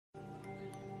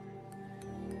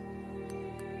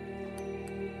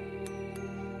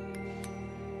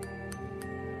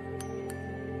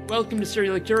Welcome to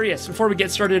Serially Curious. Before we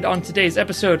get started on today's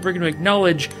episode, we're going to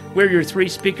acknowledge where your three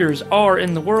speakers are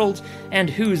in the world and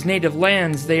whose native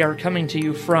lands they are coming to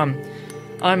you from.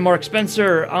 I'm Mark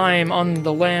Spencer. I'm on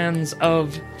the lands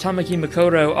of Tamaki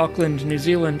Makaurau, Auckland, New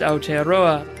Zealand,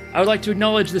 Aotearoa. I would like to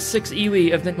acknowledge the 6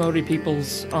 iwi of the Maori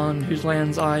peoples on whose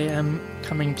lands I am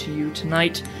coming to you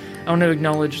tonight. I want to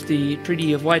acknowledge the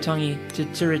Treaty of Waitangi Te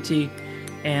Tiriti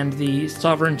and the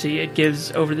sovereignty it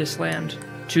gives over this land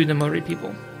to the Maori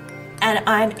people. And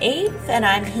I'm Eve, and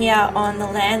I'm here on the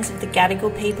lands of the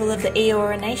Gadigal people of the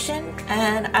Eora Nation,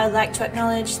 and I'd like to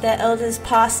acknowledge their elders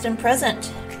past and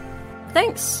present.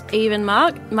 Thanks, Eve and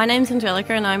Mark. My name's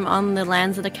Angelica, and I'm on the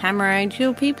lands of the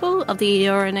Camaragial people of the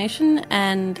Eora Nation,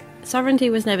 and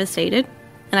sovereignty was never ceded,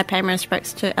 and I pay my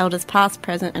respects to elders past,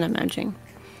 present, and emerging.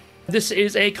 This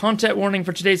is a content warning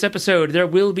for today's episode. There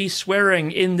will be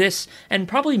swearing in this and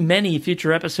probably many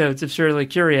future episodes of Serially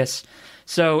Curious.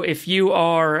 So if you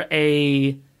are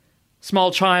a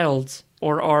small child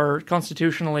or are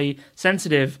constitutionally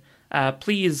sensitive,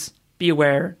 please be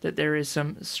aware that there is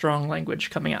some strong language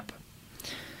coming up.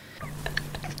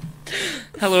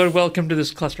 Hello and welcome to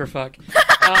this clusterfuck.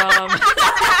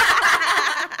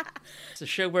 It's a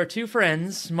show where two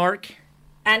friends, Mark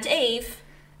And Eve,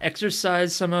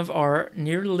 exercise some of our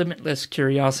near-limitless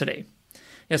curiosity.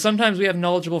 Yeah, sometimes we have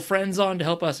knowledgeable friends on to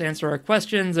help us answer our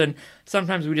questions, and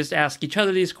sometimes we just ask each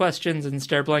other these questions and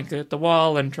stare blankly at the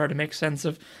wall and try to make sense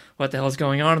of what the hell is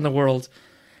going on in the world.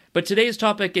 But today's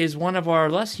topic is one of our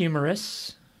less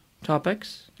humorous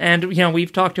topics. And,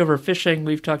 we've talked over fishing,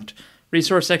 we've talked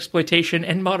resource exploitation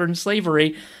and modern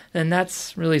slavery, and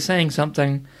that's really saying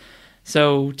something.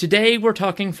 So today we're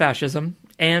talking fascism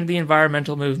and the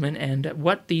environmental movement and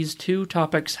what these two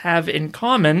topics have in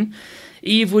common.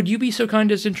 Eve, would you be so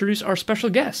kind as to introduce our special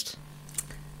guest?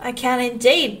 I can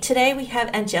indeed. Today we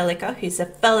have Angelica, who's a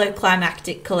fellow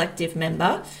Climactic Collective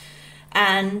member,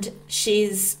 and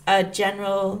she's a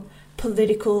general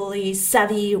politically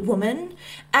savvy woman,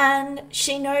 and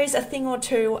she knows a thing or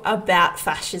two about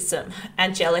fascism.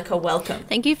 Angelica, welcome.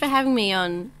 Thank you for having me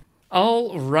on.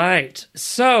 All right.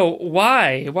 So,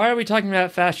 why are we talking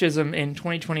about fascism in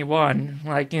 2021?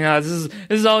 This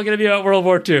is all going to be about World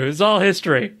War II. It's all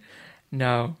history.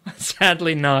 No,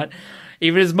 sadly not.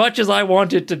 Even as much as I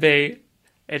want it to be,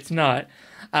 it's not.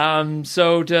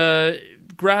 So to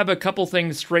grab a couple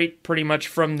things straight pretty much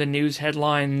from the news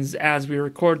headlines as we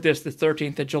record this, the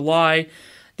 13th of July.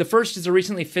 The first is a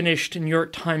recently finished New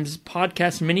York Times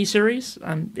podcast miniseries.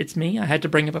 It's me. I had to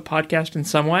bring up a podcast in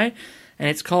some way. And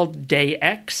it's called Day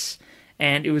X.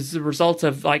 And it was the result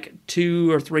of 2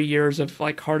 or 3 years of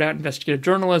hard-out investigative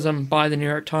journalism by the New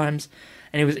York Times.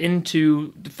 And it was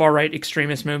into the far-right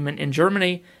extremist movement in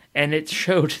Germany, and it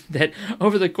showed that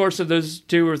over the course of those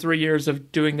 2 or 3 years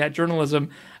of doing that journalism,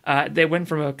 they went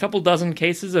from a couple dozen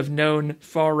cases of known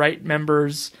far-right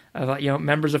members,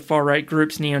 members of far-right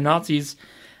groups, neo-Nazis,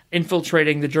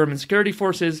 infiltrating the German security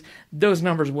forces. Those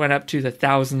numbers went up to the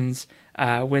thousands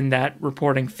when that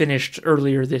reporting finished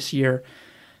earlier this year.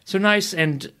 So nice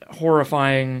and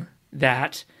horrifying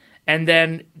that. And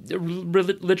then,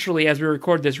 literally, as we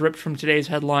record this, ripped from today's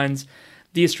headlines,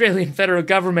 the Australian federal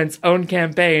government's own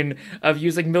campaign of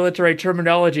using military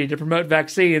terminology to promote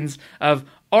vaccines of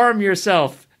arm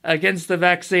yourself against the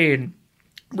vaccine.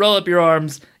 Roll up your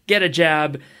arms, get a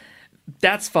jab,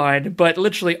 that's fine, but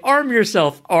literally arm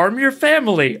yourself, arm your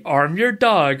family, arm your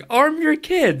dog, arm your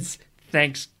kids.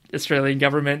 Thanks, Australian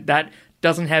government. That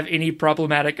doesn't have any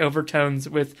problematic overtones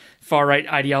with far-right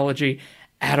ideology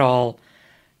at all.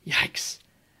 Yikes.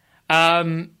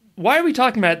 Why are we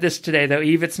talking about this today, though,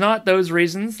 Eve? It's not those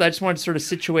reasons. I just wanted to sort of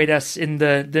situate us in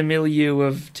the milieu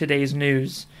of today's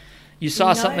news. You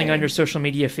saw something on your social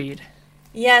media feed.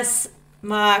 Yes,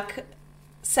 Mark.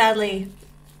 Sadly,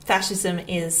 fascism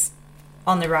is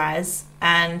on the rise,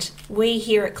 and we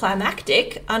here at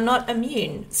Climactic are not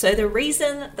immune. So the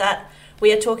reason that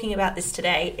we are talking about this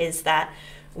today is that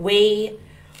we,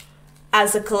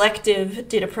 as a collective,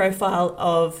 did a profile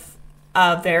of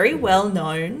a very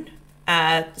well-known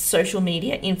social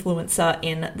media influencer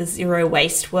in the zero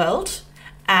waste world.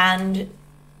 And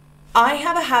I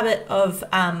have a habit of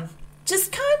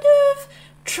just kind of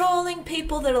trolling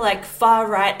people that are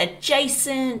far-right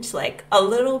adjacent, a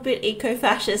little bit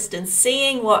eco-fascist, and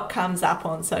seeing what comes up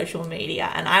on social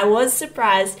media. And I was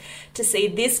surprised to see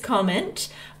this comment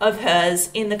of hers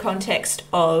in the context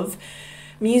of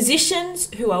musicians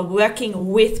who are working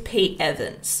with Pete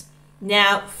Evans.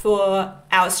 Now, for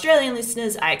our Australian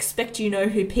listeners, I expect you know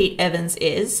who Pete Evans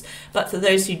is, but for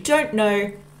those who don't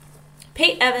know,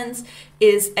 Pete Evans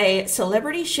is a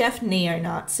celebrity chef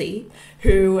neo-Nazi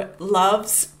who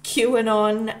loves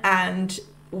QAnon and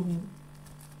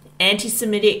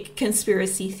anti-Semitic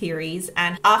conspiracy theories,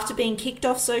 and after being kicked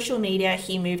off social media,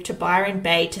 he moved to Byron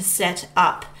Bay to set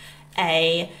up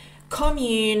a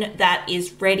commune that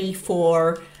is ready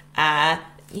for,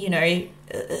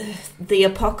 the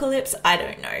apocalypse. I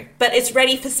don't know, but it's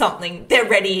ready for something. They're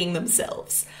readying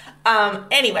themselves.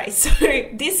 Anyway, so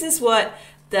this is what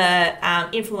the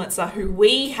influencer who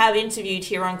we have interviewed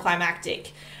here on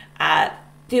Climactic,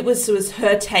 it was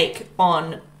her take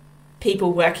on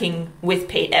people working with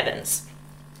Pete Evans.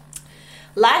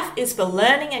 Life is for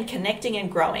learning and connecting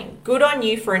and growing. Good on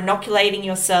you for inoculating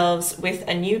yourselves with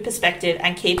a new perspective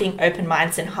and keeping open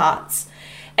minds and hearts.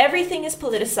 Everything is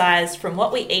politicized, from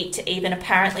what we eat to even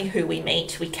apparently who we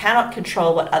meet. We cannot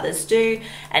control what others do,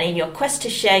 and in your quest to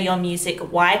share your music,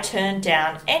 why turn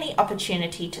down any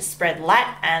opportunity to spread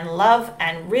light and love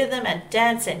and rhythm and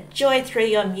dance and joy through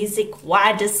your music?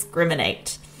 Why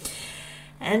discriminate?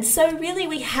 And so really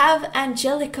we have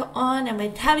Angelica on, and we're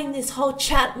having this whole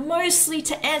chat mostly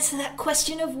to answer that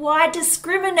question of why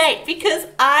discriminate, because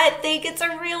I think it's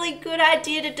a really good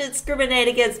idea to discriminate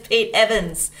against Pete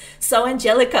Evans. So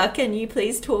Angelica, can you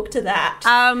please talk to that?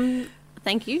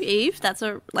 Thank you, Eve.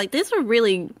 These are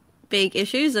really big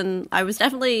issues, and I was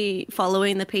definitely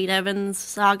following the Pete Evans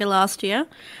saga last year,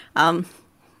 because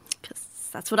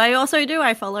that's what I also do.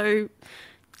 I follow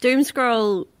doom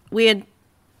scroll weird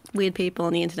people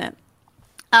on the internet.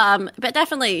 But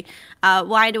definitely,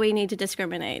 why do we need to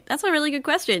discriminate? That's a really good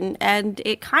question. And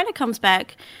it kind of comes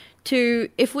back to,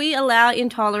 if we allow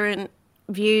intolerant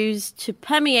views to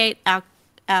permeate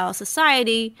our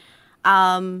society,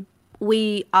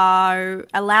 we are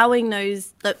allowing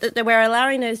those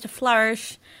to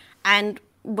flourish, and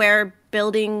we're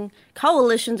building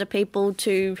coalitions of people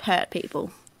to hurt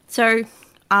people. So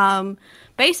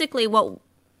basically what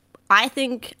I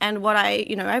think, and what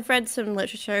I've read some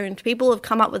literature, and people have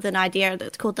come up with an idea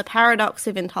that's called the paradox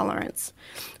of intolerance,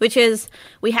 which is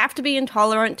we have to be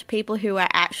intolerant to people who are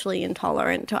actually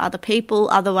intolerant to other people.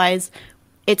 Otherwise,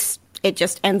 it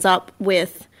just ends up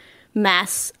with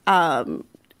mass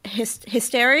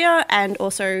hysteria, and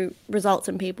also results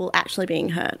in people actually being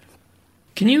hurt.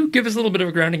 Can you give us a little bit of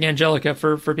a grounding, Angelica,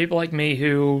 for people like me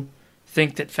who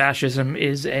think that fascism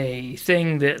is a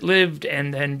thing that lived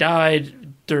and then died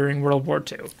during World War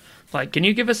II? Like, can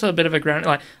you give us a bit of a ground?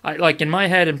 Like in my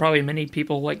head, and probably many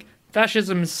people, like,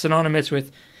 fascism is synonymous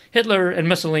with Hitler and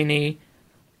Mussolini,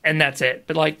 and that's it.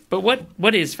 But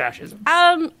what is fascism?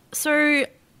 So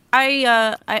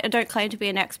I don't claim to be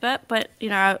an expert, but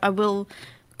I will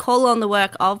call on the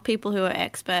work of people who are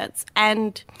experts,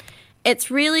 and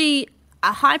it's really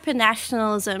a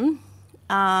hyper-nationalism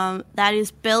that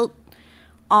is built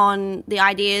on the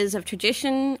ideas of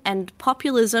tradition and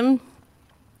populism.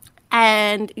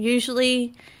 And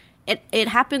usually it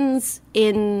happens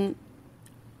in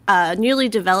newly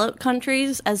developed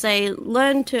countries as they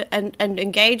learn to and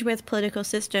engage with political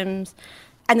systems.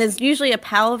 And there's usually a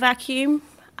power vacuum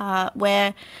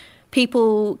where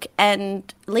people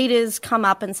and leaders come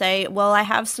up and say, well, I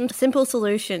have some simple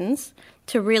solutions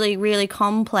to really, really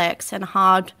complex and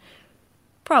hard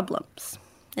problems.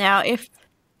 Now,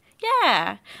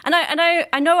 and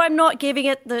I know I'm not giving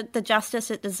it the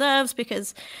justice it deserves,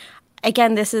 because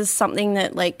again, this is something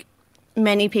that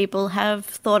many people have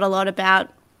thought a lot about.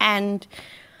 And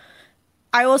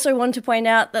I also want to point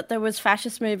out that there was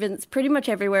fascist movements pretty much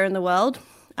everywhere in the world,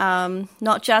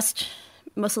 not just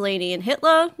Mussolini and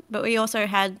Hitler, but we also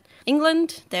had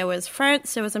England, there was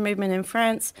France, there was a movement in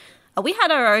France. We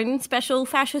had our own special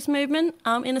fascist movement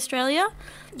in Australia.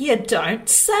 You don't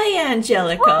say,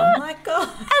 Angelica. What? My God.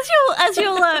 As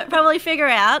you'll probably figure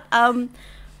out,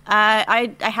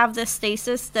 I have this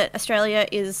thesis that Australia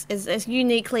is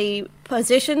uniquely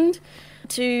positioned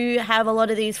to have a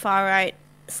lot of these far-right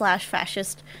 /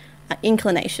 fascist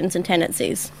inclinations and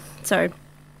tendencies. So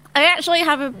I actually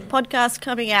have a podcast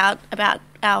coming out about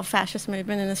our fascist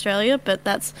movement in Australia, but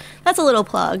that's a little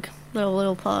plug.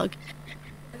 Little plug.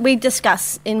 We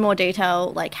discuss in more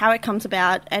detail how it comes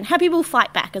about and how people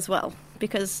fight back as well,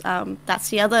 because that's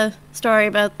the other story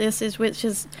about this, which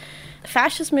is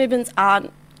fascist movements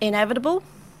aren't inevitable,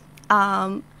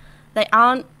 they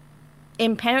aren't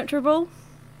impenetrable,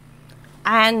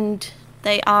 and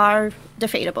they are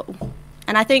defeatable.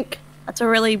 And I think that's a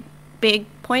really big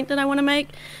point that I want to make.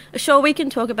 Sure, we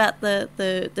can talk about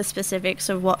the specifics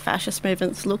of what fascist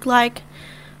movements look like,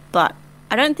 but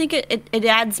I don't think it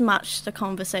adds much to the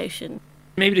conversation.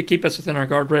 Maybe to keep us within our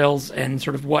guardrails, and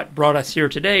sort of what brought us here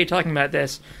today talking about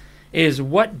this, is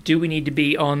what do we need to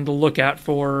be on the lookout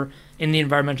for in the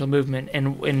environmental movement,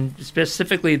 and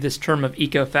specifically this term of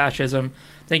ecofascism.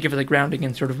 Thank you for the grounding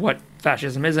in sort of what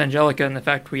fascism is, Angelica, and the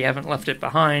fact we haven't left it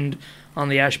behind on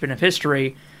the ashbin of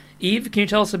history. Eve, can you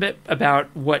tell us a bit about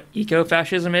what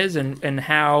ecofascism is and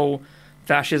how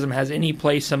fascism has any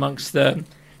place amongst the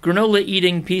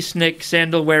granola-eating, peacenik,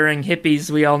 sandal-wearing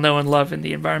hippies we all know and love in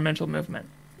the environmental movement?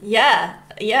 Yeah,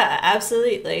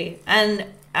 absolutely. And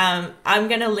I'm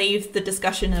going to leave the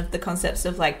discussion of the concepts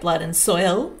of like blood and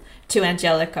soil to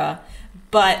Angelica.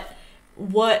 But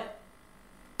what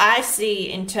I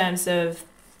see in terms of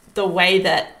the way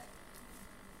that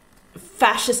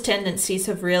fascist tendencies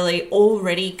have really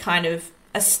already kind of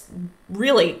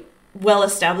really well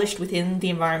established within the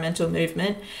environmental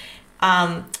movement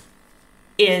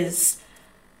is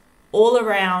all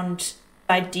around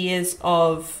ideas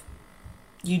of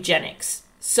eugenics.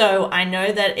 So I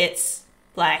know that it's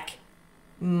like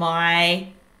my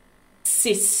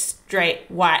cis straight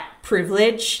white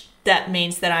privilege that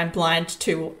means that I'm blind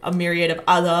to a myriad of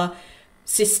other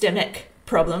systemic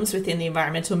problems within the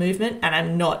environmental movement, and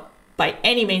I'm not by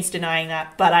any means denying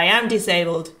that, but I am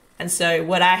disabled. And so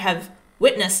what I have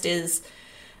witnessed is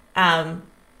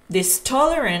this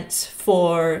tolerance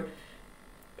for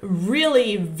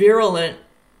really virulent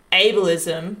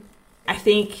ableism. I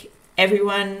think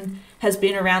everyone has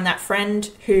been around that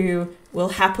friend who will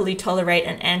happily tolerate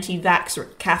an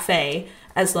anti-vax cafe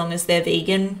as long as they're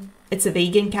vegan. It's a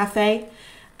vegan cafe.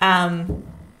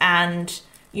 And,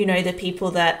 you know, the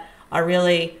people that are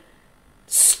really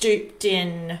stooped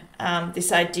in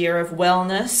this idea of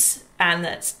wellness and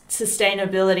that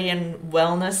sustainability and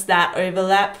wellness, that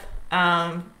overlap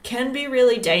can be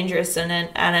really dangerous, and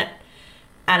it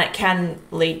can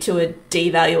lead to a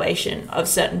devaluation of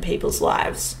certain people's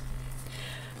lives.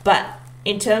 But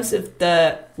in terms of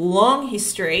the long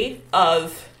history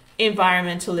of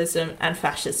environmentalism and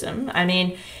fascism, I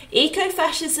mean,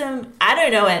 ecofascism, I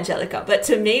don't know, Angelica, but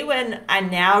to me, when I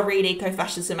now read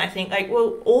ecofascism, I think like,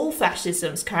 well, all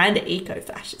fascism's kind of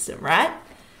ecofascism, right?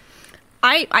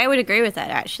 I would agree with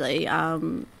that, actually.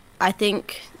 I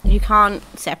think you can't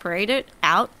separate it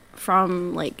out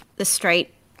from like the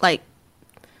straight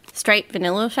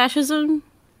vanilla fascism,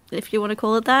 if you want to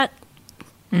call it that.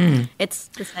 It's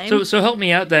the same. So help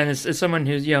me out then, as someone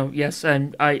who's, you know, yes,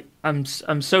 I'm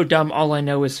so dumb. All I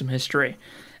know is some history,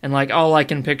 and like all I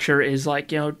can picture is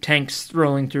like, you know, tanks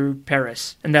rolling through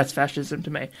Paris, and that's fascism to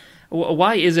me.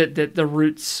 Why is it that the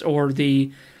roots or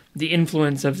the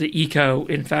influence of the eco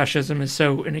in fascism is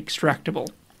so inextractable?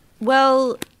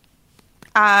 Well,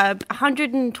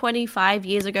 125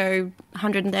 years ago,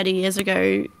 130 years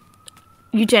ago,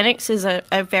 eugenics is a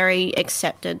very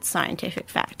accepted scientific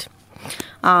fact.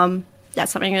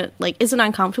 That's something that like is an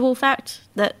uncomfortable fact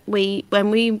that I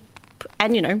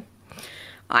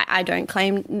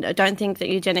don't think that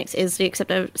eugenics is the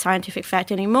accepted scientific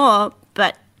fact anymore,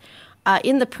 but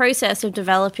in the process of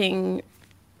developing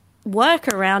work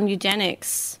around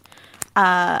eugenics,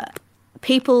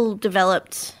 people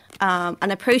developed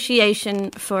an appreciation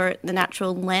for the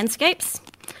natural landscapes,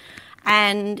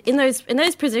 and in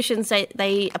those positions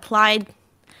they applied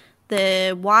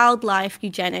the wildlife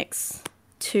eugenics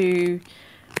to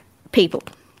people.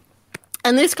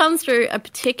 And this comes through a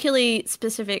particularly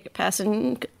specific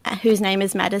person whose name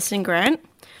is Madison Grant.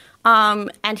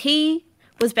 And he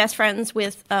was best friends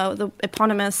with the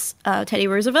eponymous Teddy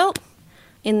Roosevelt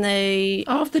in the...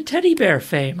 Of the teddy bear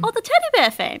fame. Oh, the teddy bear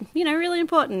fame. You know, really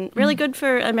important. Really good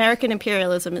for American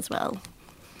imperialism as well.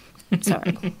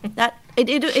 Sorry.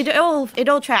 It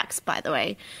all tracks, by the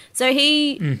way. So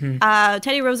he,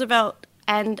 Teddy Roosevelt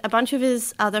and a bunch of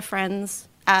his other friends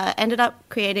ended up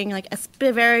creating like a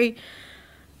very,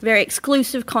 very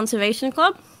exclusive conservation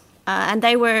club. And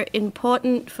they were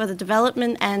important for the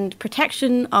development and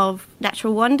protection of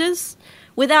natural wonders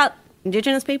without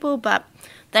Indigenous people, but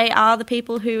they are the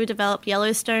people who developed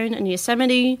Yellowstone and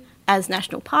Yosemite as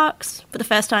national parks for the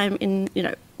first time in,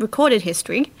 recorded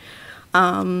history.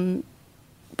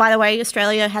 By the way,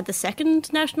 Australia had the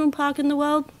second national park in the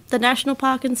world, the National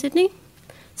Park in Sydney.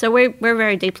 So we're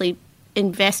very deeply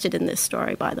invested in this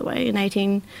story, by the way, in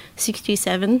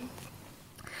 1867.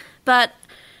 But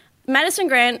Madison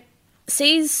Grant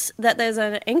sees that there's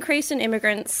an increase in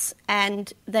immigrants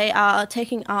and they are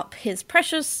taking up his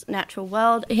precious natural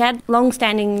world. He had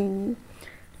long-standing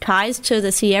ties to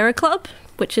the Sierra Club,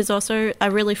 which is also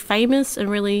a really famous and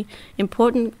really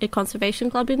important conservation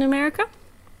club in America.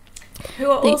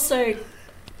 Who also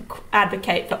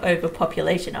advocate for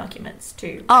overpopulation arguments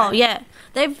too. Right? Oh yeah,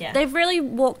 they've really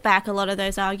walked back a lot of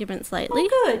those arguments lately.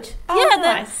 Oh, good. Oh, yeah,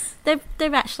 nice.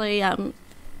 They've actually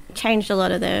changed a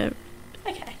lot of their.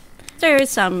 Okay. there is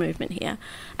some movement here.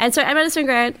 And so Madison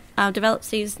Grant develops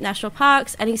these national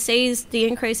parks, and he sees the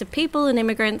increase of people and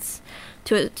immigrants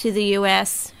to the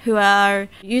US who are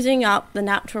using up the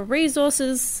natural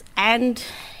resources, and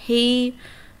he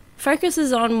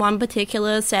focuses on one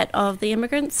particular set of the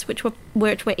immigrants, which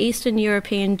were Eastern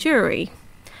European Jewry.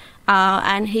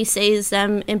 And he sees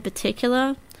them in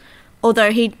particular,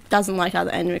 although he doesn't like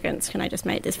other immigrants, can I just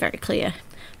make this very clear?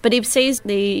 But he sees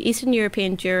the Eastern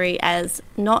European Jewry as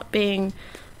not being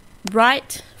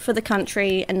right for the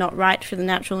country and not right for the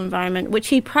natural environment, which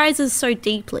he prizes so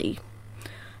deeply.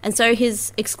 And so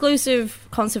his exclusive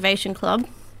conservation club,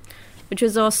 which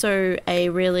was also a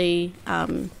really,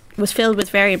 was filled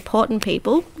with very important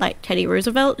people, like Teddy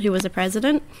Roosevelt, who was a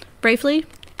president, briefly.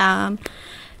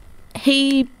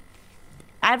 He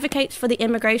advocates for the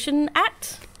Immigration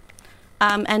Act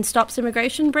and stops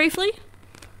immigration briefly.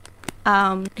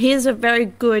 He is a very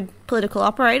good political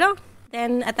operator.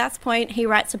 Then at that point, he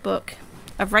writes a book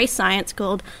of race science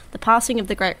called The Passing of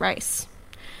the Great Race.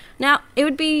 Now, it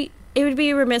would be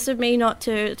remiss of me not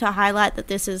to highlight that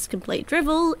this is complete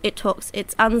drivel.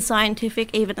 It's unscientific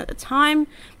even at the time,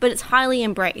 but it's highly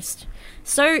embraced.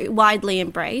 So widely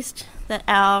embraced that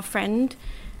our friend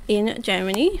in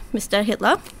Germany, Mr.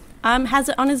 Hitler, has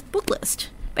it on his book list.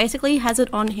 Basically has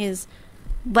it on his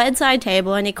bedside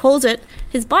table, and he calls it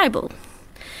his Bible.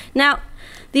 Now,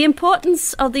 the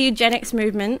importance of the eugenics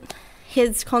movement,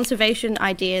 his conservation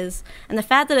ideas, and the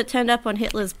fact that it turned up on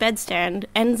Hitler's bedstand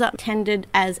ends up tendered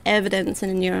as evidence in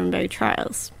the Nuremberg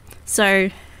trials. So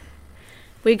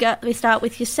we start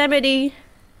with Yosemite,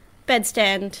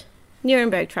 bedstand,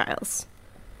 Nuremberg trials.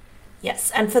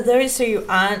 Yes, and for those who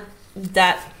aren't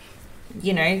that,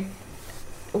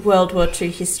 World War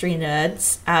II history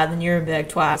nerds, the Nuremberg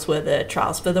trials were the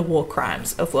trials for the war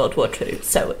crimes of World War II.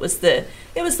 So it was the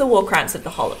war crimes of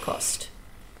the Holocaust.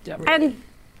 Yeah. And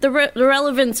the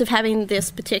relevance of having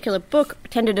this particular book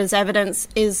tendered as evidence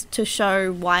is to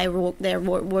show why they're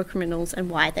war criminals and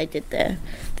why they did their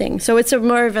thing. So it's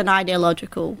more of an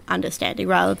ideological understanding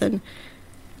rather than...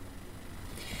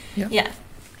 Yeah.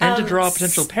 And to draw a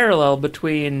potential parallel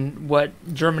between what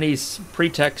Germany's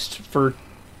pretext for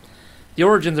the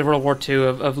origins of World War II,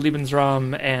 of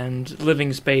Lebensraum and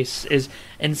living space, is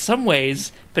in some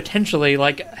ways potentially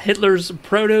like Hitler's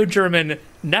proto-German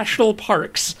national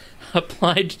parks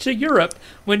applied to Europe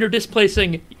when you're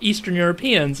displacing Eastern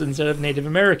Europeans instead of Native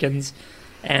Americans,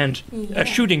 and a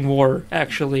shooting war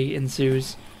actually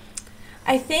ensues.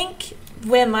 I think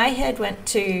where my head went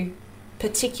to,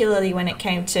 particularly when it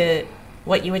came to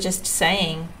what you were just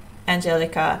saying,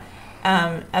 Angelica,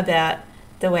 about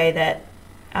the way that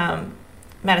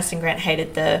Madison Grant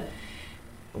hated the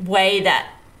way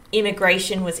that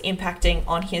immigration was impacting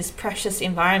on his precious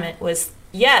environment was,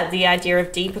 the idea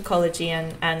of deep ecology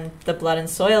and the blood and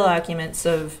soil arguments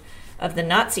of the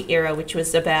Nazi era, which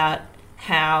was about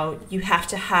how you have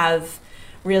to have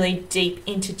really deep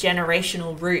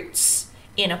intergenerational roots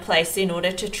in a place in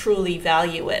order to truly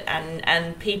value it.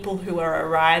 And people who are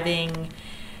arriving,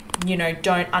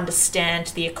 don't understand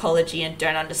the ecology and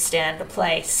don't understand the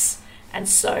place. And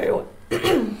so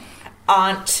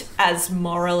aren't as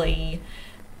morally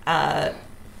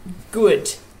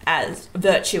good, as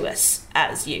virtuous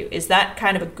as you. Is that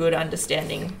kind of a good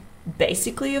understanding,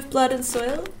 basically, of blood and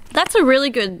soil? That's a really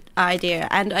good idea,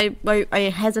 and I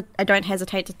don't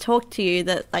hesitate to talk to you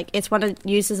that it's one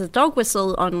used as a dog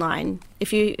whistle online.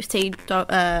 If you see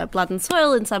blood and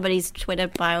soil in somebody's Twitter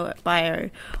bio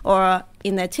or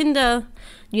in their Tinder,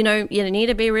 you need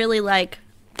to be really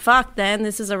fuck then,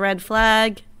 this is a red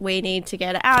flag. We need to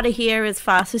get out of here as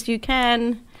fast as you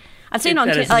can. I've seen on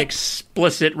Tinder. Tinder. That is an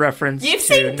explicit reference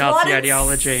to Nazi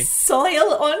ideology.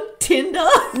 Soil on Tinder?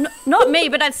 Not me,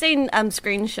 but I've seen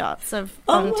screenshots of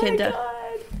on Tinder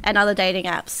God. and other dating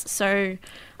apps. So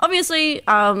obviously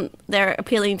they're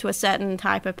appealing to a certain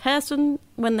type of person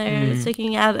when they're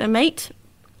seeking out a mate.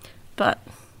 But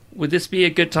would this be a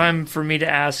good time for me to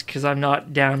ask, because I'm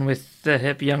not down with the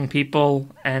hip young people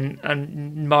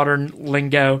and modern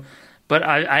lingo, but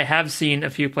I have seen a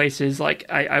few places,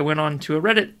 I went on to a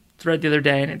Reddit thread the other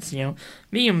day, and it's,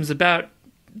 memes about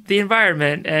the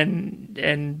environment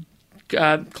and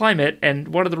climate, and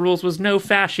one of the rules was no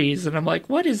fascies, and I'm like,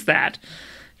 what is that?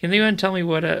 Can anyone tell me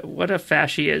what a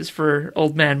fascie is for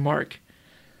old man Mark?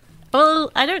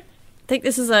 Well, I don't think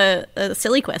this is a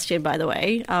silly question, by the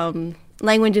way.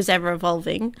 Language is ever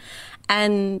evolving,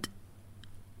 and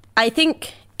I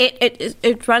think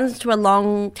it runs to a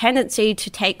long tendency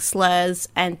to take slurs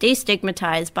and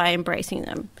destigmatize by embracing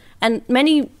them. And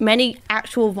many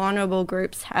actual vulnerable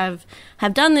groups have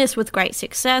done this with great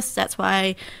success. That's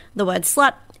why the word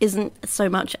slut isn't so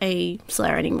much a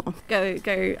slur anymore.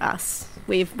 Go us.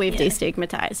 We've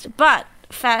destigmatized. But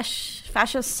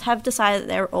fascists have decided that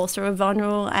they're also a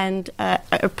vulnerable and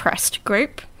oppressed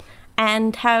group,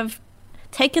 and have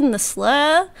taken the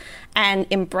slur and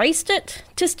embraced it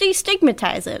to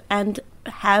destigmatize it and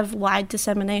have wide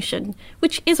dissemination,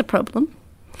 which is a problem.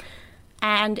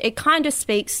 And it kind of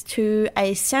speaks to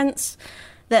a sense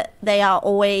that they are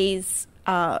always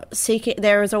seeking,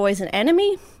 there is always an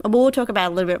enemy. We'll talk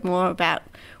about a little bit more about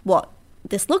what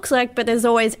this looks like, but there's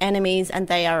always enemies and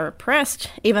they are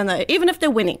oppressed, even if they're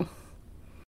winning.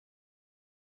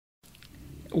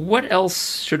 What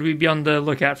else should we be on the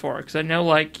lookout for? Because I know,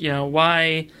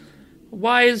 why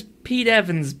is Pete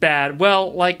Evans bad?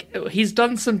 Well, he's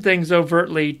done some things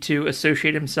overtly to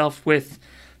associate himself with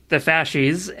the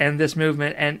fascies and this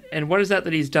movement, and what is that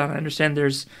he's done? I understand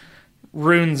there's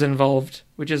runes involved,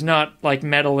 which is not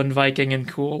metal and Viking and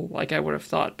cool like I would have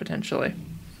thought potentially.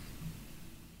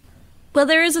 Well,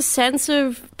 there is a sense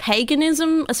of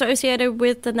paganism associated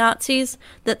with the Nazis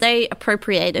that they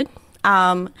appropriated,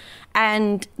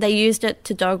 and they used it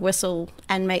to dog whistle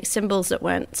and make symbols that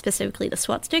weren't specifically the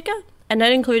swastika. And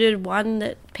that included one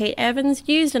that Pete Evans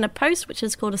used in a post, which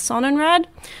is called a sonnenrad,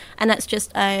 and that's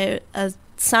just a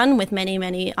sun with many,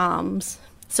 many arms.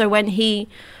 So when he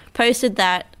posted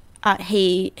that,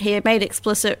 he made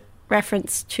explicit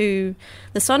reference to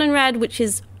the sonnenrad, which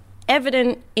is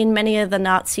evident in many of the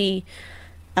Nazi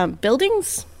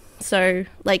buildings. So,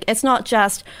 it's not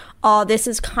just, this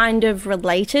is kind of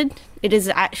related. It is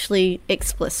actually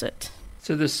explicit.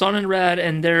 So the sonnenrad,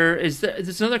 and there's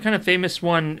another kind of famous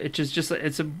one, which is just,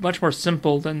 it's a much more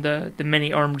simple than the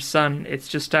many-armed sun. It's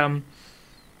just,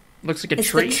 looks like a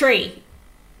tree. It's the tree.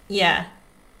 Yeah.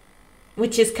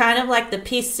 Which is kind of like the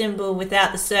peace symbol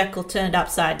without the circle turned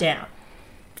upside down.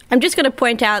 I'm just going to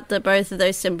point out that both of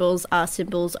those symbols are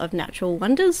symbols of natural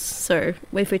wonders. So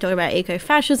if we talk about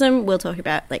ecofascism, we'll talk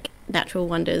about natural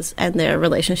wonders and their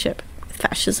relationship with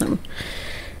fascism.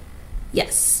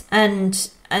 Yes, and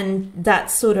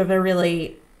that's sort of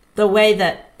the way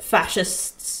that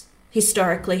fascists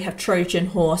historically have Trojan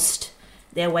horsed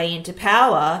their way into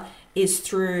power is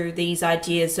through these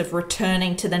ideas of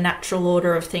returning to the natural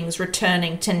order of things,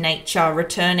 returning to nature,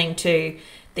 returning to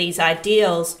these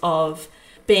ideals of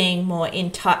being more in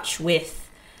touch with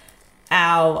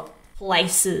our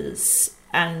places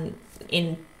and,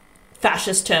 in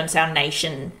fascist terms, our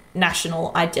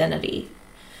national identity.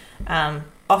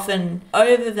 Often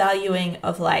overvaluing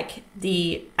of and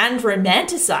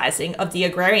romanticizing of the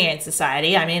agrarian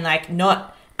society. I mean,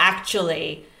 not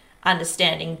actually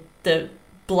understanding the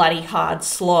bloody hard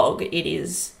slog it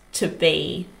is to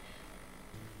be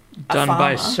done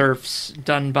by serfs,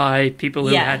 done by people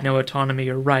who had no autonomy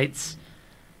or rights.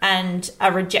 And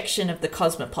a rejection of the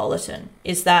cosmopolitan.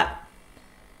 Is that...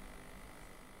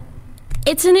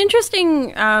 It's an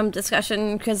interesting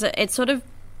discussion because it's sort of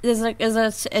there's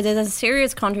a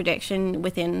serious contradiction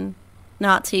within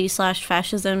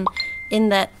Nazi/fascism in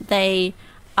that they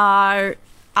are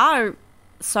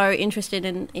so interested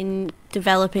in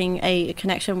developing a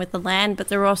connection with the land, but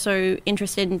they're also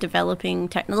interested in developing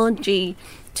technology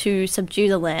to subdue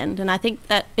the land. And I think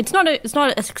that it's not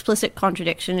an explicit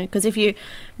contradiction, because if you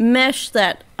mesh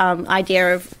that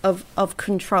idea of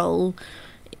control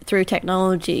through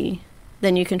technology,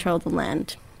 then you control the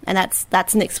land. And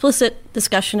that's an explicit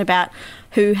discussion about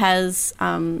who has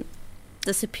the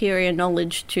superior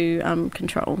knowledge to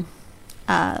control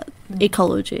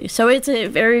ecology. So it's a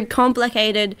very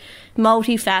complicated,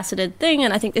 multifaceted thing,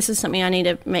 and I think this is something I need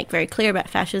to make very clear about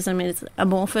fascism. It's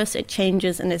amorphous, it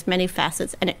changes, and there's many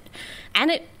facets, and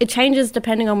it changes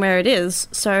depending on where it is.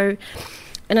 So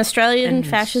in Australian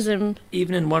fascism...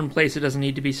 Even in one place, it doesn't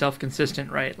need to be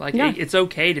self-consistent, right? It's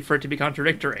okay for it to be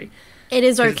contradictory. It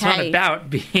is okay. It's not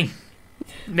about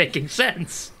making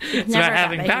sense. It's about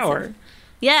having power. Sense.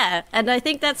 Yeah, and I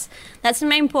think that's the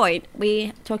main point.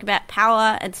 We talk about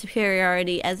power and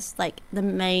superiority as the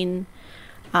main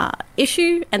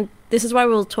issue, and this is why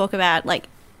we'll talk about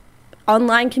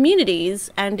online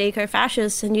communities and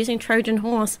eco-fascists and using Trojan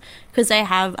horse, because they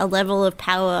have a level of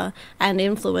power and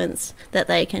influence that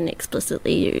they can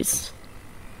explicitly use.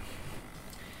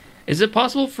 Is it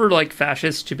possible for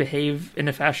fascists to behave in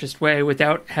a fascist way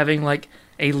without having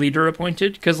a leader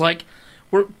appointed? Because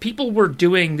people were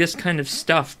doing this kind of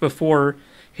stuff before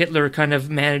Hitler kind of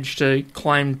managed to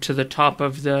climb to the top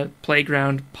of the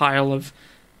playground pile of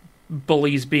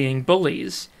bullies being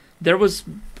bullies. There was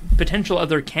potential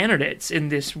other candidates in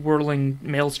this whirling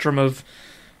maelstrom of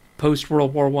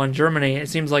post-World War I Germany. It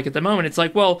seems like at the moment it's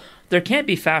well, there can't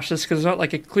be fascists because there's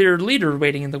not a clear leader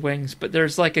waiting in the wings, but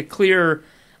there's a clear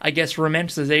I guess,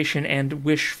 romanticization and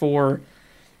wish for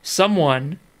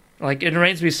someone, like, it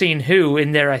remains to be seen who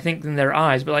in their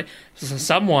eyes, but like,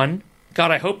 someone,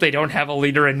 God, I hope they don't have a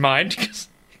leader in mind,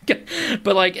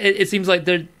 but like, it seems like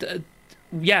they're,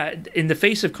 in the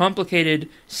face of complicated,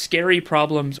 scary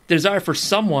problems, the desire for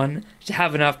someone to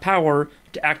have enough power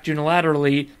to act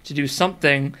unilaterally, to do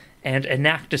something, and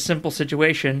enact a simple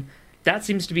situation, that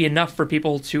seems to be enough for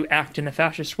people to act in a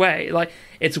fascist way. Like,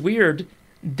 it's weird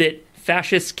that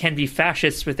fascists can be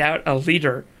fascists without a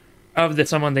leader of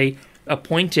someone they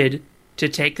appointed to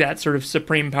take that sort of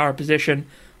supreme power position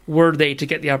were they to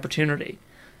get the opportunity.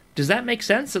 Does that make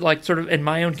sense? That, like, sort of in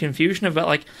my own confusion about,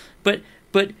 like, but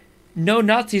no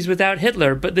Nazis without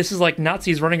Hitler, but this is like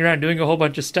Nazis running around doing a whole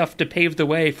bunch of stuff to pave the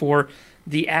way for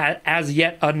the as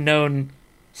yet unknown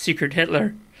secret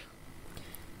Hitler.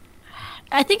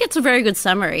 I think it's a very good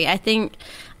summary. I think,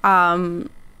 and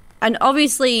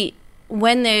obviously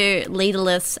when they're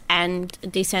leaderless and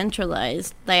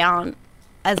decentralized, they aren't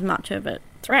as much of a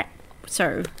threat.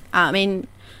 So, I mean,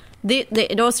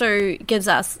 it also gives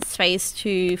us space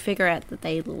to figure out that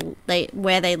they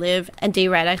where they live and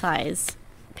de-radicalize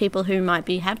people who might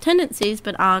have tendencies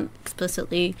but aren't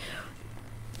explicitly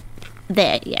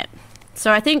there yet.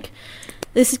 So I think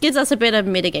this gives us a bit of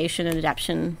mitigation and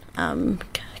adaptation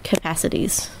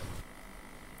capacities.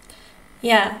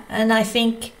 Yeah, and I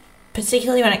think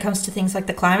particularly when it comes to things like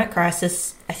the climate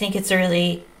crisis, I think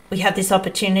we have this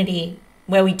opportunity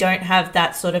where we don't have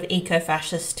that sort of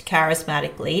eco-fascist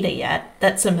charismatic leader yet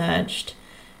that's emerged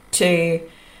to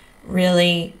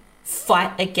really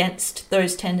fight against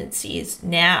those tendencies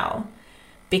now,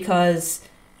 because,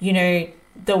 you know,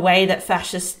 the way that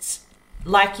fascists,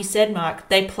 like you said, Mark,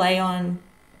 they play on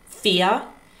fear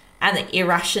and the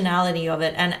irrationality of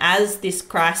it. And as this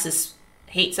crisis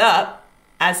heats up,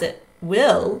 as it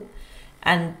will,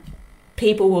 and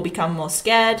people will become more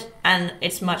scared, and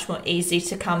it's much more easy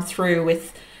to come through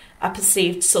with a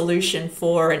perceived solution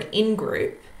for an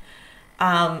in-group.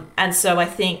 And so I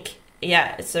think,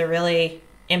 it's a really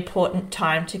important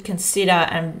time to consider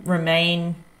and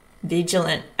remain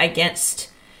vigilant against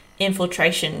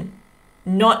infiltration,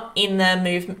 not in the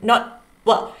movement,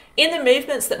 in the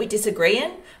movements that we disagree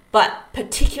in, but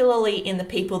particularly in the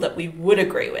people that we would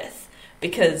agree with,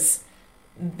 because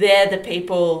they're the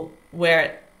people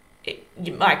where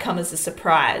it might come as a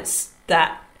surprise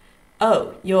that,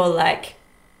 oh, you're like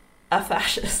a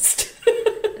fascist.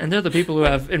 And they're the people who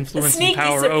have influence and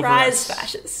power over us. Sneaky surprise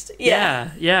fascist.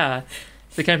 Yeah.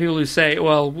 The kind of people who say,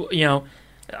 well, you know,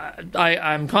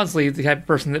 I'm constantly the type of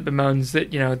person that bemoans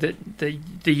that, you know, that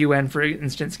the UN, for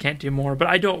instance, can't do more. But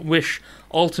I don't wish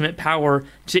ultimate power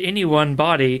to any one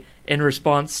body in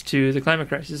response to the climate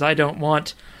crisis. I don't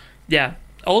want,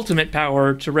 ultimate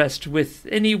power to rest with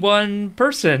any one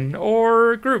person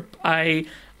or group. I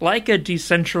like a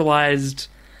decentralized,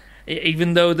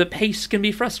 even though the pace can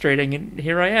be frustrating, and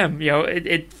here I am. You know,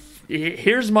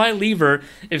 here's my lever.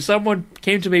 If someone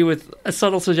came to me with a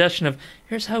subtle suggestion of,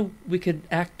 here's how we could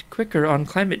act quicker on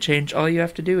climate change, all you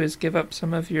have to do is give up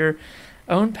some of your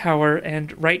own power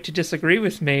and right to disagree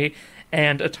with me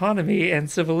and autonomy and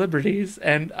civil liberties,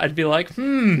 and I'd be like,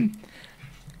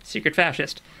 secret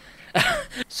fascist.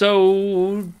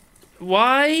 So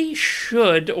why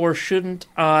should or shouldn't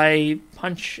I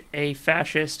punch a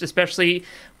fascist, especially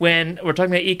when we're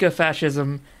talking about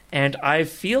ecofascism? And I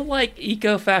feel like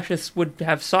eco-fascists would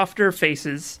have softer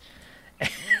faces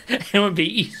and would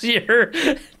be easier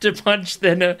to punch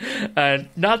than a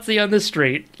Nazi on the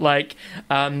street. Like,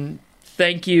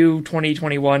 thank you,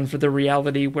 2021, for the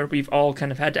reality where we've all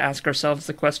kind of had to ask ourselves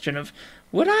the question of,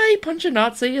 would I punch a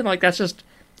Nazi? And, like, that's just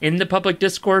in the public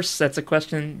discourse. That's a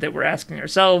question that we're asking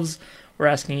ourselves. We're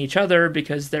asking each other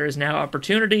because there is now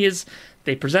opportunities.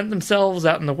 They present themselves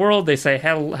out in the world. They say,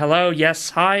 hello,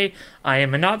 yes, hi, I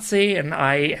am a Nazi. And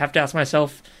I have to ask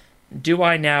myself, do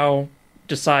I now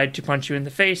decide to punch you in the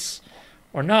face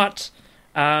or not?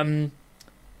 What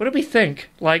do we think?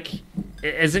 Like,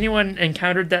 has anyone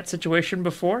encountered that situation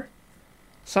before?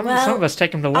 Some of us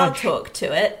take them to lunch. I'll talk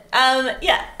to it. I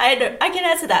can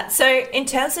answer that. So in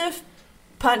terms of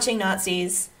punching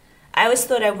Nazis, I always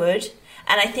thought I would.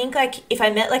 And I think, like, if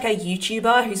I met, like, a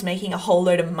YouTuber who's making a whole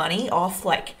load of money off,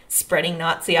 like, spreading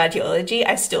Nazi ideology,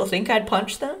 I still think I'd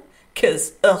punch them.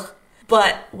 Because, ugh.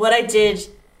 But what I did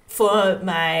for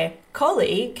my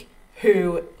colleague,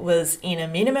 who was in a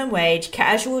minimum wage,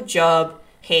 casual job,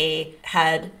 he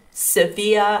had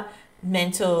severe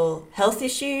mental health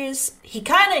issues. He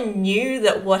kind of knew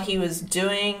that what he was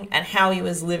doing and how he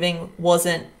was living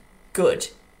wasn't good.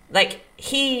 Like,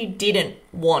 he didn't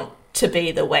want to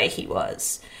be the way he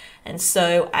was. And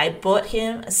so I bought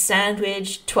him a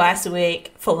sandwich twice a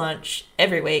week for lunch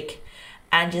every week,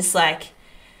 and just like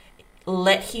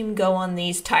let him go on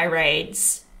these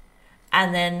tirades.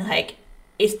 And then like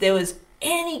if there was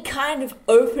any kind of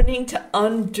opening to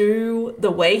undo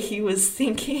the way he was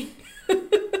thinking,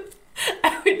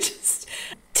 I would just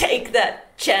take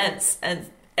that chance.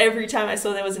 And every time I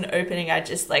saw there was an opening, I'd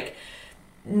just like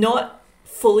not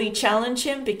fully challenge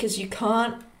him, because you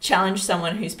can't challenge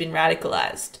someone who's been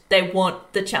radicalized. They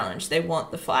want the challenge, they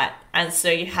want the fight. And so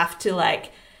you have to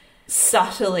like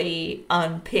subtly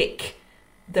unpick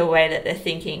the way that they're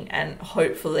thinking and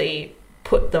hopefully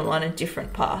put them on a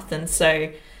different path. And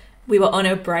so we were on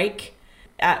a break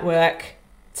at work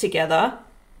together,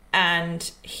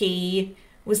 and he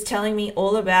was telling me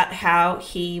all about how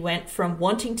he went from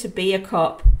wanting to be a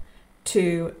cop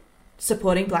to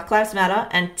supporting Black Lives Matter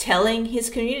and telling his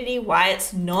community why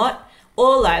it's not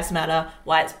all lives matter,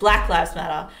 why it's Black Lives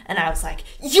Matter. And I was like,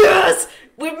 yes,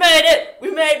 we made it,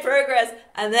 we made progress.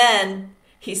 And then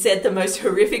he said the most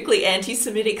horrifically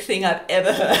anti-Semitic thing I've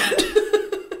ever heard.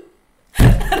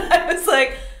 And I was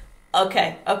like,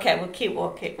 okay, we'll keep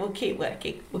walking, we'll keep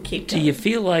working, we'll keep going. Do you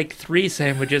feel like 3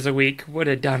 sandwiches a week would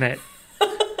have done it?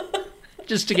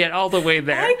 Just to get all the way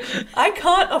there. I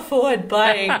can't afford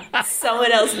buying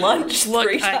someone else lunch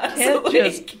 3 times I can't a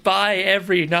week. just buy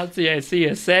every Nazi I see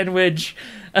a sandwich.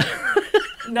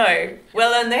 No.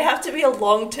 Well, and they have to be a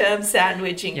long-term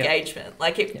sandwich engagement.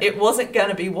 Like, it wasn't going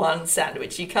to be one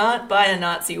sandwich. You can't buy a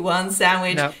Nazi one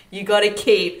sandwich. No. You got to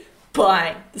keep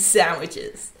buying the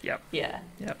sandwiches. Yep. Yeah.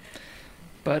 Yep.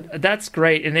 But that's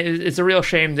great, and it's a real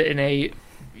shame that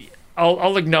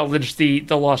I'll acknowledge the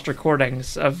lost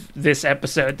recordings of this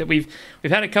episode, that we've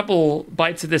had a couple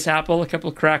bites of this apple, a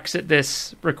couple cracks at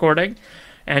this recording,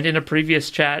 and in a previous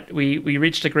chat we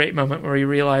reached a great moment where we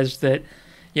realized that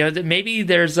that maybe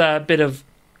there's a bit of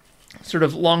sort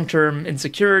of long-term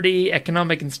insecurity,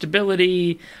 economic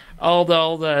instability, all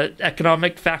the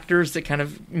economic factors that kind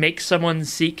of make someone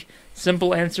seek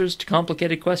simple answers to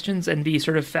complicated questions and be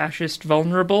sort of fascist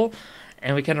vulnerable.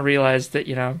 And we kind of realized that,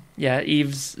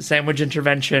 Eve's sandwich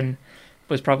intervention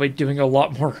was probably doing a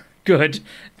lot more good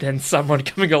than someone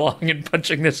coming along and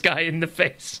punching this guy in the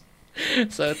face.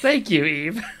 So thank you,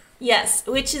 Eve. Yes,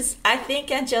 which is, I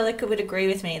think Angelica would agree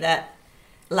with me that,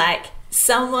 like,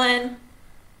 someone,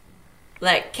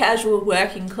 like, casual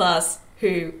working class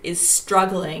who is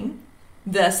struggling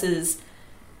versus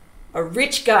a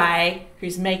rich guy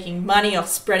who's making money off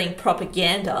spreading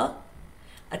propaganda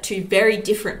are 2 very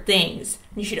different things.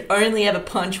 You should only ever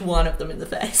punch one of them in the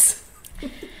face.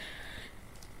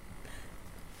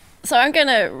 So I'm going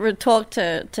to retort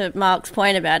to Mark's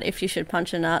point about if you should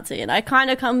punch a Nazi. And I kind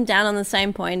of come down on the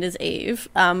same point as Eve,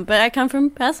 but I come from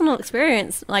personal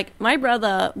experience. Like, my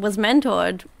brother was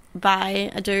mentored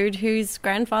by a dude whose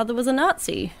grandfather was a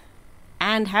Nazi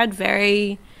and had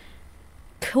very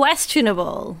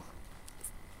questionable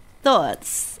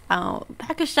thoughts.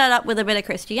 Packaged that up with a bit of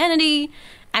Christianity,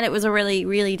 and it was a really,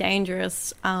 really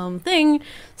dangerous thing.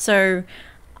 So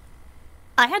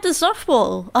I had to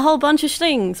softball a whole bunch of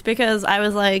things because I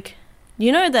was like,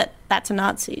 that's a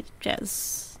Nazi,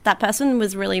 Jez. That person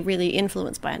was really, really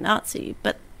influenced by a Nazi.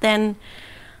 But then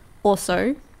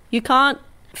also, you can't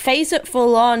face it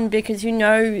full on because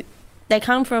they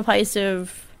come from a place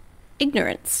of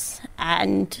ignorance,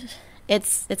 and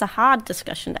it's a hard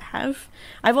discussion to have.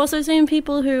 I've also seen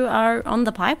people who are on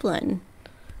the pipeline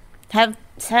have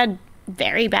said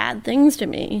very bad things to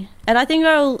me, and I think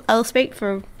I'll speak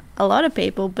for a lot of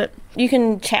people, but you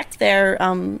can check their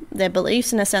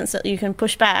beliefs in a sense that you can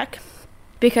push back,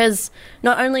 because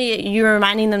not only are you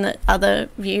reminding them that other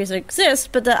views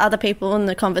exist, but that other people in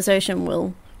the conversation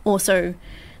will also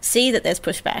see that there's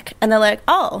pushback, and they're like,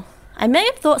 oh, I may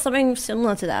have thought something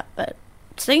similar to that, but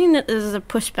seeing that there's a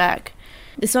pushback,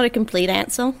 it's not a complete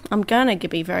answer. I'm going to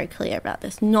be very clear about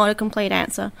this. Not a complete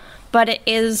answer, but it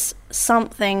is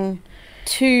something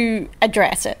to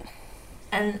address it.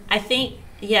 And I think,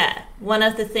 one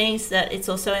of the things that it's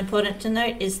also important to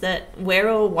note is that we're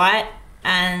all white,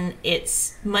 and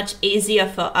it's much easier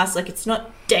for us, like, it's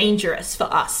not dangerous for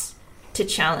us to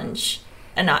challenge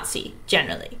a Nazi,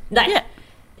 generally.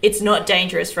 It's not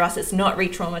dangerous for us, it's not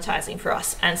re-traumatizing for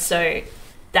us, and so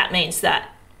that means that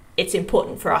it's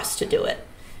important for us to do it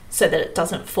so that it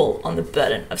doesn't fall on the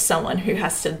burden of someone who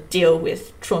has to deal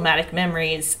with traumatic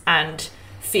memories and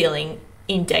feeling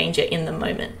in danger in the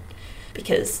moment,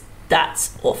 because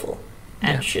that's awful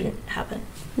and shouldn't happen.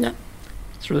 No.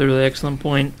 It's a really, really excellent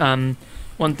point.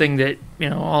 One thing that,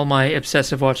 all my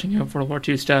obsessive watching of World War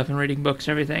II stuff and reading books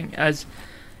and everything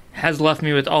has left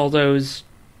me with all those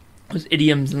those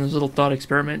idioms and those little thought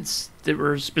experiments that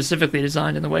were specifically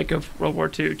designed in the wake of World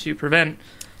War II to prevent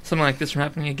something like this from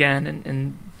happening again,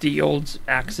 and the old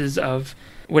axes of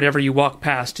whatever you walk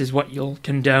past is what you'll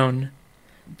condone.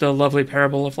 The lovely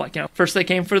parable of, like, first they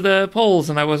came for the Poles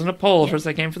and I wasn't a Pole. Yeah. First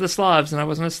they came for the Slavs and I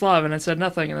wasn't a Slav and I said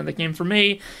nothing. And then they came for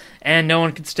me and no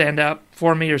one could stand up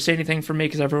for me or say anything for me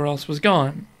because everyone else was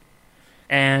gone.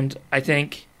 And I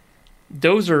think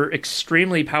those are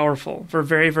extremely powerful for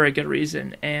very, very good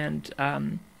reason. And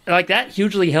like that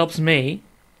hugely helps me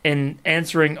in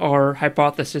answering our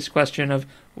hypothesis question of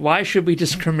why should we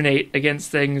discriminate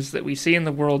against things that we see in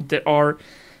the world that are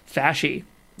fasci,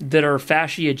 that are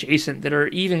fasci adjacent, that are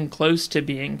even close to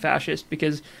being fascist,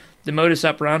 because the modus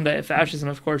operandi of fascism,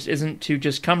 of course, isn't to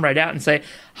just come right out and say,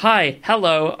 hi,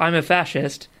 hello, I'm a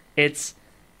fascist. It's,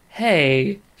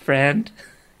 hey, friend,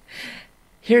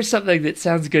 here's something that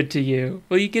sounds good to you.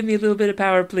 Will you give me a little bit of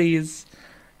power, please?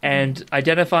 And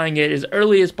identifying it as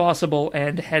early as possible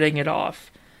and heading it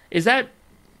off. Is that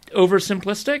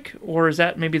oversimplistic, or is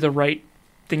that maybe the right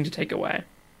thing to take away?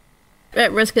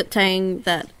 At risk of saying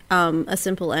that a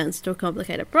simple answer to a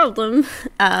complicated problem,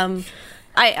 I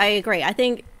agree. I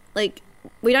think, like,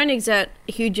 we don't exert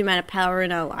a huge amount of power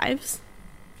in our lives,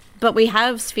 but we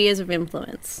have spheres of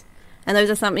influence, and those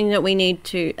are something that we need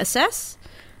to assess.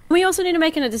 We also need to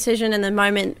make a decision in the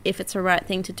moment if it's the right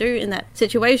thing to do in that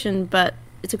situation, but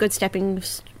it's a good stepping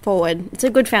forward. It's a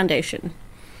good foundation.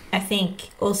 I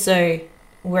think also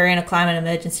we're in a climate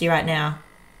emergency right now.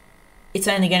 It's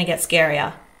only going to get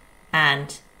scarier.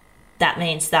 And that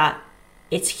means that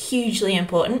it's hugely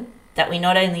important that we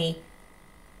not only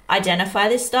identify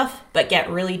this stuff, but get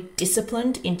really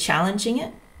disciplined in challenging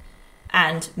it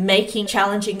and making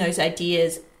challenging those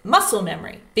ideas muscle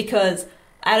memory. Because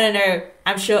I don't know,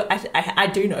 I'm sure, I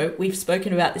do know, we've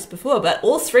spoken about this before, but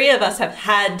all three of us have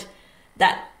had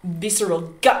that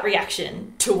visceral gut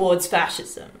reaction towards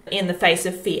fascism in the face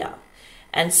of fear.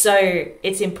 And so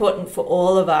it's important for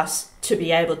all of us to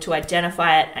be able to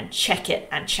identify it and check it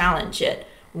and challenge it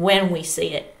when we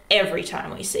see it, every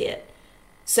time we see it,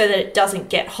 so that it doesn't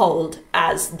get hold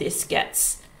as this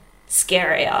gets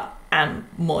scarier and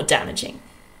more damaging.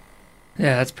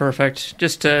 Yeah, that's perfect.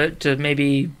 Just to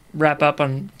maybe wrap up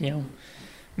on,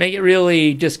 make it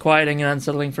really disquieting and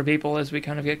unsettling for people as we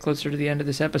kind of get closer to the end of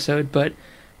this episode, but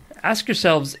ask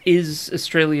yourselves, is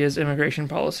Australia's immigration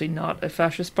policy not a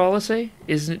fascist policy?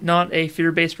 Is it not a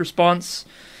fear-based response,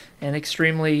 an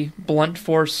extremely blunt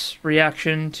force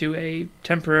reaction to a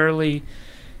temporarily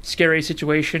scary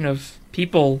situation of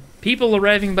people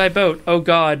arriving by boat? Oh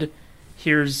God,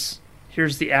 here's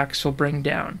the axe we'll bring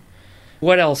down.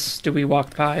 What else do we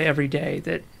walk by every day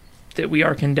that we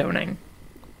are condoning?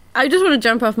 I just want to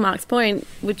jump off Mark's point,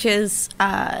 which is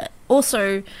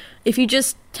also, if you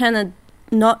just turn a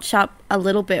notch up a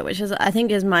little bit, which is, I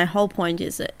think, is my whole point,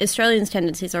 is that Australians'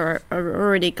 tendencies are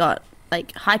already got,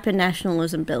 like,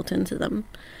 hyper-nationalism built into them.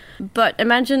 But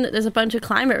imagine that there's a bunch of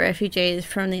climate refugees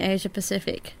from the Asia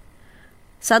Pacific.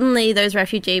 Suddenly, those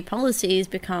refugee policies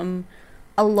become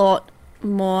a lot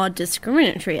more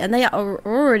discriminatory, and they are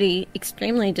already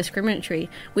extremely discriminatory.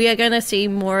 We are going to see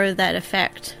more of that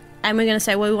effect, and we're going to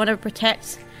say, well, we want to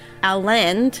protect our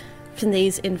land from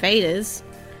these invaders,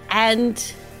 and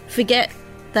forget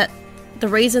that the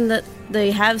reason that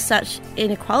they have such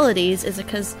inequalities is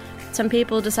because some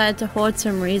people decide to hoard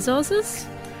some resources,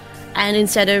 and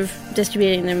instead of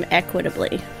distributing them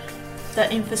equitably.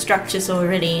 That infrastructure's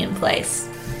already in place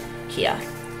here,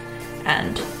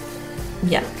 and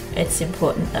yeah, it's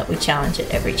important that we challenge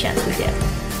it every chance we get.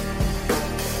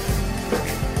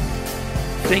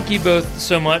 Thank you both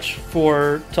so much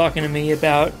for talking to me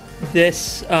about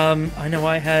this. I know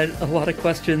I had a lot of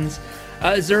questions.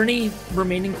 Is there any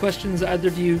remaining questions either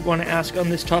of you want to ask on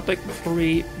this topic before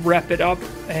we wrap it up?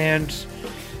 And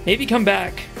maybe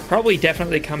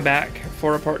definitely come back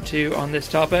for a part 2 on this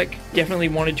topic. Definitely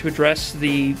wanted to address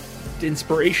the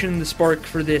inspiration, the spark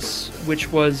for this,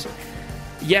 which was,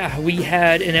 we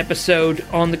had an episode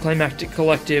on the Climactic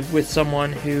Collective with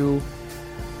someone who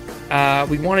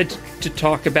we wanted to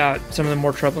talk about some of the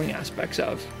more troubling aspects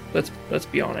of. Let's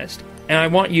be honest. And I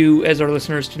want you, as our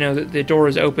listeners, to know that the door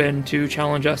is open to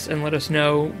challenge us and let us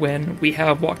know when we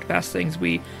have walked past things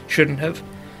we shouldn't have.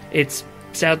 It's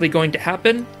sadly going to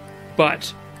happen,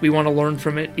 but we want to learn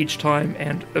from it each time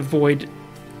and avoid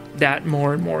that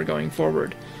more and more going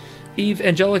forward. Eve,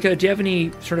 Angelica, do you have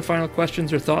any sort of final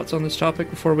questions or thoughts on this topic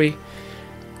before we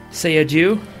say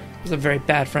adieu? It was a very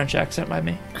bad French accent by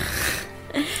me.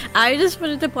 I just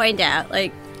wanted to point out,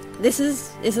 this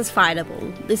is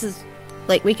fightable. This is,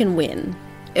 we can win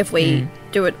if we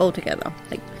do it all together.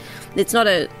 It's not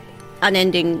a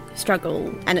unending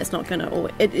struggle, and it's not going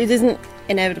to. It isn't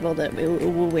inevitable that we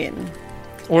will win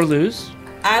or lose.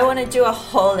 I want to do a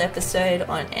whole episode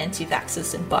on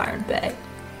anti-vaxxers in Byron Bay,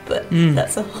 but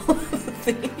that's a whole other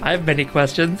thing. I have many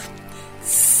questions.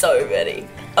 So many.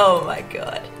 Oh my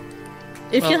god.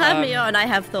 If you have me on, I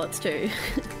have thoughts too.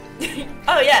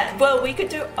 Oh yeah, well we could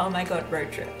do, oh my god,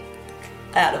 road trip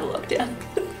out of lockdown.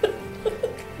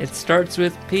 It starts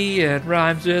with P and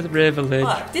rhymes with privilege.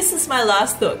 Oh, this is my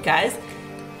last thought, guys.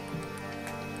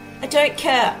 I don't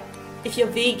care if your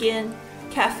vegan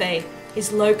cafe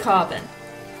is low carbon.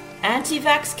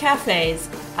 Anti-vax cafes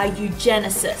are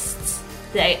eugenicists.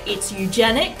 It's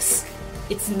eugenics,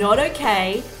 it's not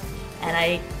okay, and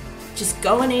I just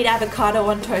go and eat avocado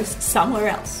on toast somewhere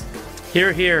else.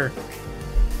 Hear, hear.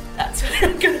 That's where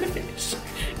I'm going to finish.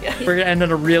 Yeah. We're going to end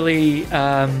on a really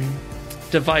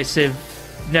divisive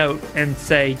note and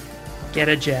say, get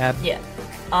a jab. Yeah.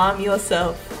 Arm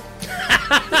yourself.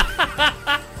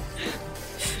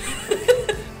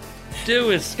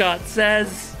 Do as Scott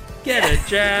says. Get a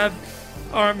jab.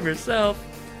 Arm yourself.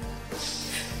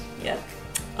 Yeah.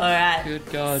 All right. Good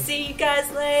God. See you guys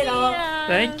later. Yeah.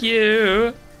 Thank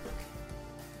you.